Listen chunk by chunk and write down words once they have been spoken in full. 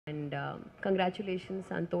And congratulations,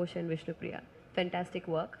 Santosh and Vishnu Priya. Fantastic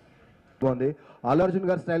work. బాగుంది. అల్లు అర్జున్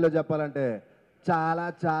గారి స్టైల్లో చెప్పాలంటే చాలా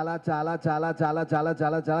చాలా చాలా చాలా చాలా చాలా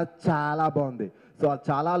చాలా చాలా చాలా బాగుంది. సో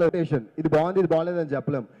చాలా లొకేషన్ ఇది బాగుంది ఇది బాగలేదని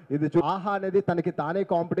చెప్పలేం. ఇది ఆహా అనేది తనకి తానే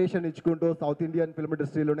కాంపిటీషన్ ఇచ్చుకుంటూ south Indian film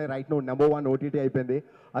ఇండస్ట్రీలోనే right no #1 OTT అయిపోయింది.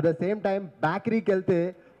 అట్ ద సేమ్ టైం బ్యాకరీకి వెళ్తే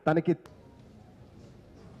తనకి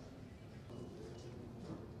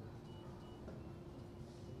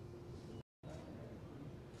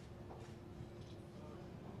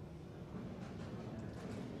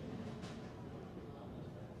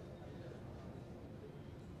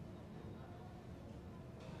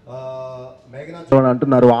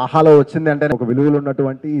అంటున్నారు ఆహాలో వచ్చింది అంటే ఒక విలువలు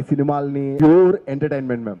ఉన్నటువంటి ఈ సినిమాల్ని pure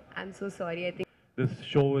entertainment ma'am. I'm so sorry. I think This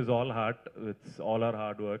show is all heart. It's all our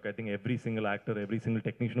hard work. I think every single actor, every single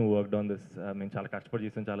technician who worked on this, మేము చాలా కష్టపడి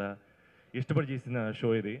చేసిన చాలా ఇష్టపడి చేసిన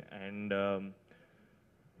షో ఇది. And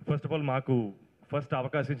first of all మాకు first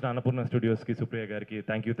అవకాశం ఇచ్చిన అన్నపూర్ణ స్టూడియోస్కి సుప్రియ గారికి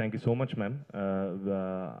thank you so much ma'am.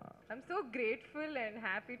 I'm so grateful and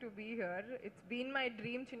happy to be here. It's been my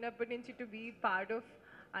dream chinnapati nunchi to be part of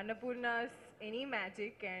Annapurna's Any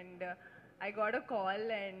Magic, and I got a call,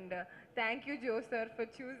 and thank you Joe sir for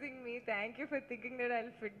choosing me. Thank you for thinking that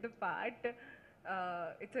I'll fit the part.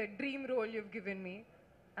 It's a dream role you've given me.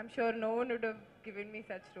 I'm sure no one would have given me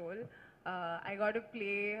such role. I got to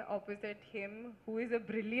play opposite him, who is a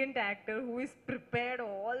brilliant actor, who is prepared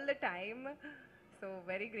all the time. So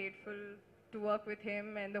very grateful to work with him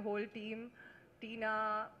and the whole team. Tina,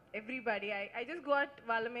 everybody. I just got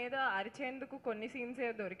వాళ్ళ మీద అరిచేందుకు కొన్ని scenes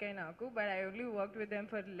దొరికాయి నాకు, but I only worked with them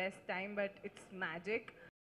for less time, but it's magic.